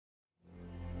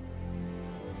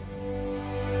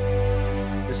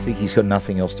just think he's got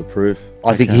nothing else to prove.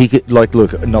 I think he could, look,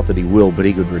 not that he will, but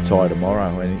he could retire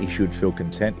tomorrow and he should feel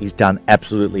content. He's done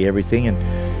absolutely everything, and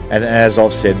as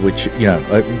I've said, which, you know,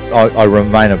 I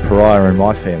remain a pariah in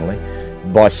my family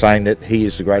by saying that he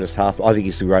is the greatest half. I think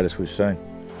he's the greatest we've seen.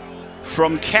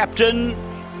 From captain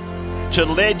to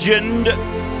legend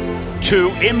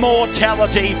to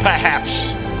immortality,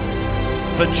 perhaps,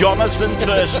 for Johnathan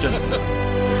Thurston.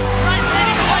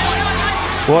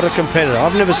 What a competitor.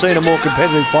 I've never seen a more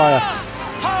competitive player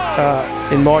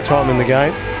in my time in the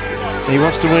game. He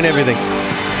wants to win everything.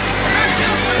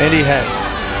 And he has.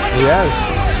 He has.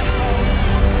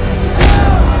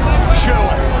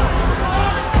 Sherwood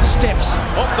steps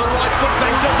off the right foot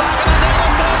back to Vargan and now to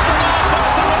Thurston. Oh,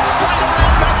 Thurston went straight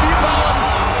around Matthew Bowen.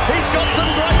 He's got some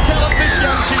great talent, this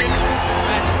young kid.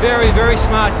 That's a very, very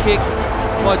smart kick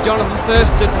by Johnathan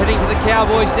Thurston heading to the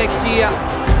Cowboys next year.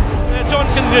 Now, John,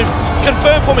 can you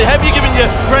confirm for me, have you given your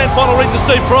grand final ring to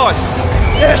Steve Price?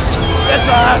 Yes,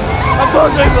 I have.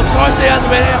 Unfortunately for Price, he hasn't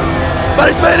been here,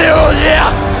 but he's been here all year,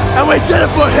 and we did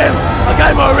it for him. I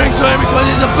gave my ring to him because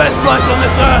he's the best bloke on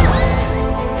this earth.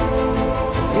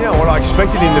 You know what, I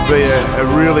expected him to be a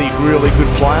really, really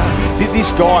good player.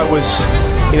 This guy was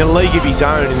in a league of his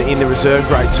own in the reserve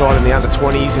grade side in the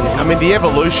under-20s. And I mean, the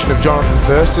evolution of Johnathan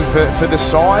Thurston for the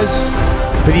size,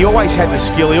 but he always had the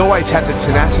skill, he always had the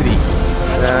tenacity.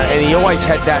 And he always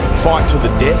had that fight to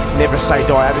the death, never say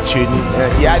die attitude.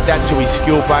 And you add that to his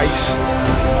skill base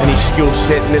and his skill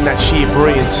set, and then that sheer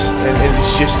brilliance. And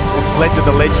it's led to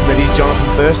the legend that is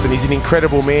Johnathan Thurston. He's an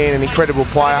incredible man, an incredible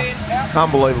player.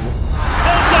 Unbelievable.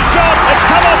 There's the shot, it's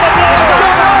come off a blow. It's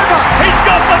gone over. He's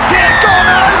got the kick. Gone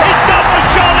over. He's got the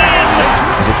shot in.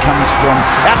 As it comes from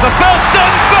Out to Thurston,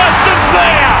 Thurston's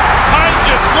there. Payne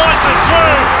just slices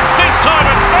through. This time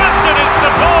it's Thurston in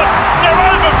support. They're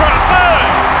over for a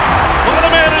third. Look at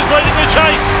the man who's leading the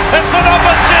chase. It's the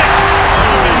number 6.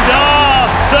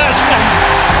 Thurston.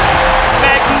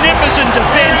 Magnificent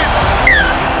defence.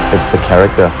 It's the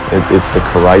character, it's the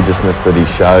courageousness that he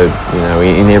showed, you know,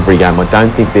 in every game. I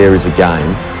don't think there is a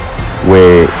game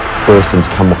where Thurston's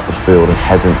come off the field and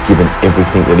hasn't given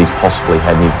everything that he's possibly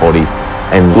had in his body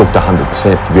and looked 100%,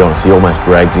 to be honest. He almost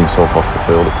drags himself off the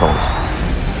field at times.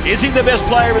 Is he the best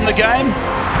player in the game?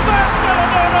 Thurston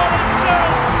about on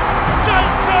himself.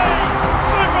 JT,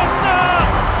 superstar,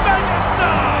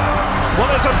 megastar. Well,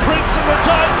 there's a prince in the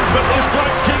Titans, but this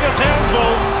bloke's king of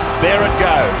Townsville. There it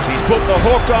goes. He's put the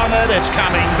hook on it. It's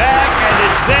coming back, and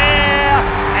it's there,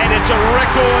 and it's a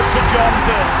record for John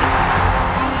Thurston.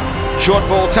 Short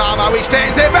ball, Tamo. He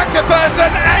stands there, back to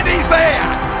Thurston, and he's there.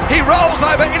 He rolls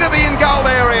over into the in-goal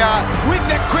area with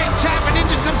the quick tap and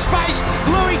into some space.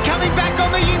 Louis coming back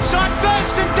on the inside.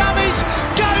 Thurston dummies,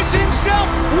 goes himself.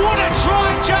 What a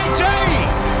try, JT.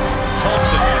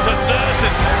 Thompson to Thurston,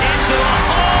 into the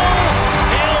hole.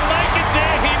 He'll make it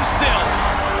there himself.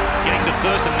 Getting to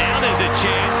Thurston, now there's a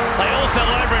chance. They all fell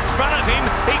over in front of him.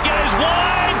 He goes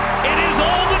wide. It is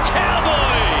all the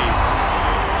Cowboys.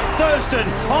 Thurston,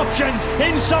 options,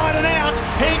 inside and out.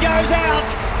 He goes out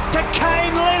to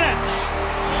Kane Linnett.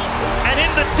 And in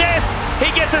the death,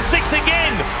 he gets a 6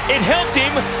 again. It helped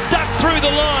him duck through the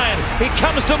line. He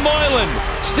comes to Moylan,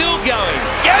 still going.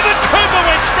 Gavin Cooper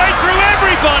went straight through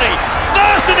everybody.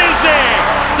 Thurston is there.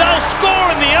 They'll score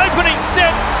in the opening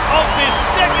set of this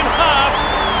second half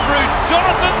through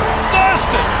Johnathan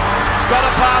Thurston. Got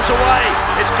a pass away.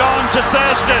 It's gone to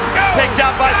Thurston. Picked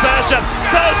up by Thurston.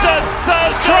 Thurston.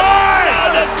 Try!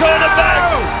 No, they've called it back.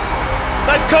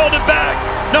 They've called it back.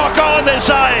 Knock on, they're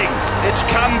saying. It's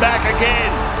come back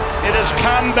again. It has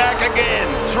come back again.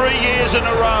 3 years in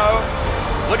a row.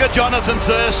 Look at Johnathan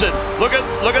Thurston. Look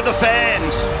at the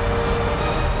fans.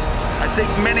 I think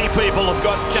many people have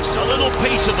got just a little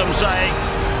piece of them saying,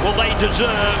 well, they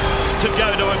deserve to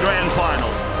go to a grand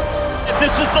final. If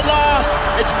this is the last,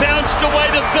 it's bounced away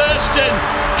to Thurston.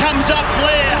 Comes up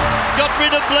Blair. Got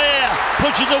rid of Blair.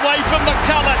 Pushes away from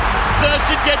McCulloch.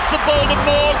 Thurston gets the ball to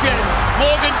Morgan.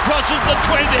 Morgan crosses the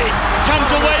 20. Comes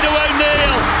away to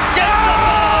O'Neill. Gets the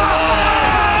ball away.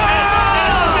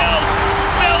 And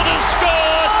Melt has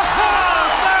scored.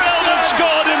 Melt has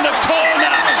scored in the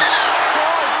corner.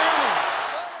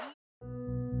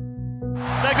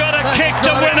 They got a kick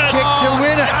to win it.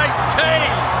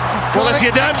 Well, if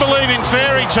you don't believe in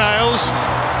fairy tales,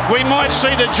 we might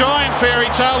see the giant fairy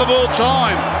tale of all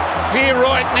time. Here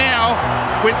right now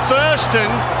with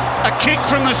Thurston, a kick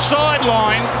from the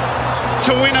sideline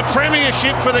to win a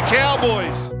premiership for the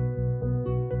Cowboys.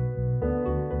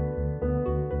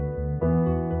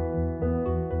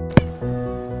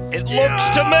 It looks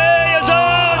to me as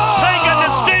though it's taken to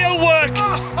steelwork.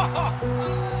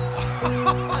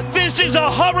 This This is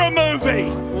a horror movie.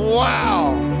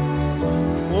 Wow.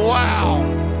 Wow.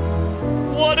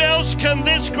 What else can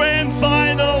this grand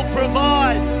final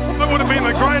provide? That would have been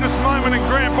the greatest moment in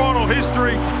grand final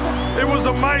history. It was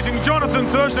amazing. Johnathan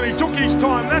Thurston, he took his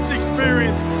time. That's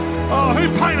experience. Oh,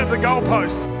 who painted the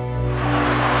goalposts?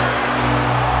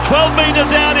 12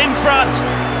 metres out in front.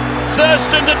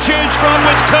 Thurston to choose from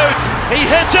with Coote. He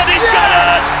hits it, he's got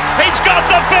it! He's got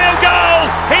the field goal!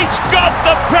 He's got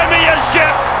the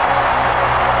premiership!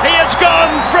 He has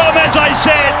gone from, as I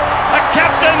said, a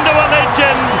captain to a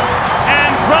legend,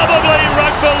 and probably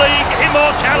rugby league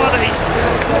immortality.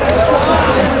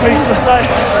 Speechless, eh?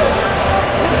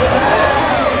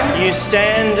 You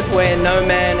stand where no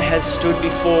man has stood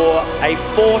before, a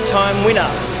 4-time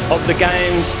winner of the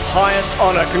game's highest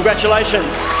honour.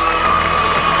 Congratulations.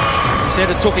 He said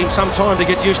it took him some time to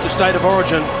get used to State of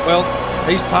Origin. Well,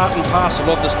 he's part and parcel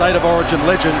of the State of Origin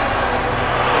legend.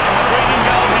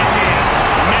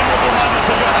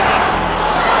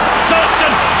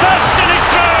 Thurston is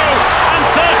through, and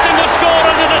Thurston will score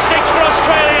under the sticks for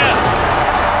Australia.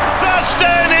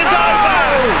 Thurston is over.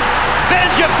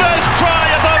 There's your first try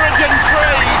of Origin 3.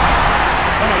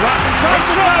 He's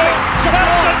through.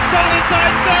 Thurston's gone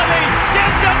inside 30.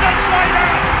 Gives it to Slater.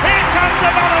 Here comes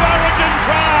another Origin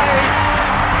try.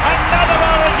 Another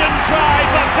Origin try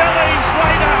for Billy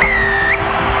Slater.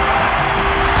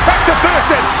 Back to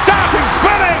Thurston. Darting,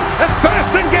 spinning, and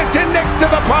Thurston gets in next to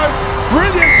the post.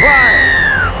 Brilliant play.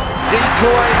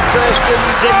 Decoy Thurston.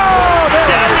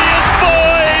 Darius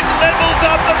Boyd levels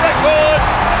up the record.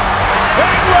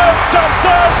 It was to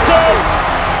Thurston.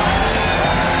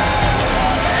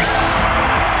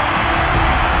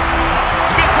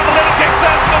 Smith with a little kick.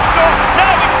 Thurston will score. No,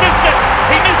 he's missed it.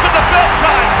 He missed it the first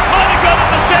time. Might have got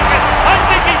it the second. I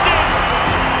think he did.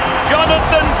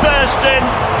 Johnathan Thurston,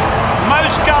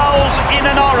 most goals in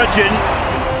an Origin.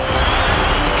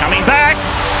 It's coming back.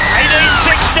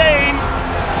 18-16.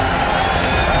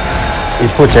 He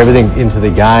puts everything into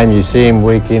the game. You see him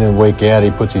week in and week out.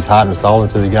 He puts his heart and soul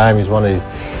into the game. He's one of these,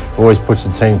 always puts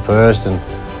the team first. And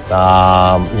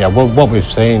you know what we've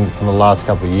seen from the last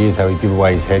couple of years, how he give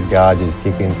away his head guards, his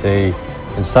kicking tee,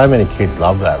 and so many kids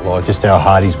love that. Like just how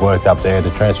hard he's worked up there, the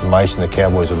transformation the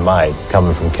Cowboys have made.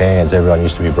 Coming from Cairns, everyone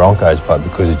used to be Broncos, but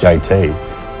because of JT,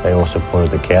 they also supported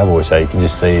the Cowboys. So you can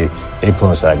just see the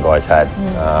influence that guy's had.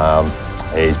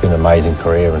 He's been an amazing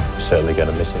career, and we're certainly going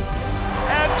to miss him.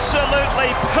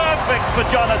 Absolutely perfect for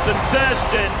Johnathan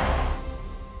Thurston.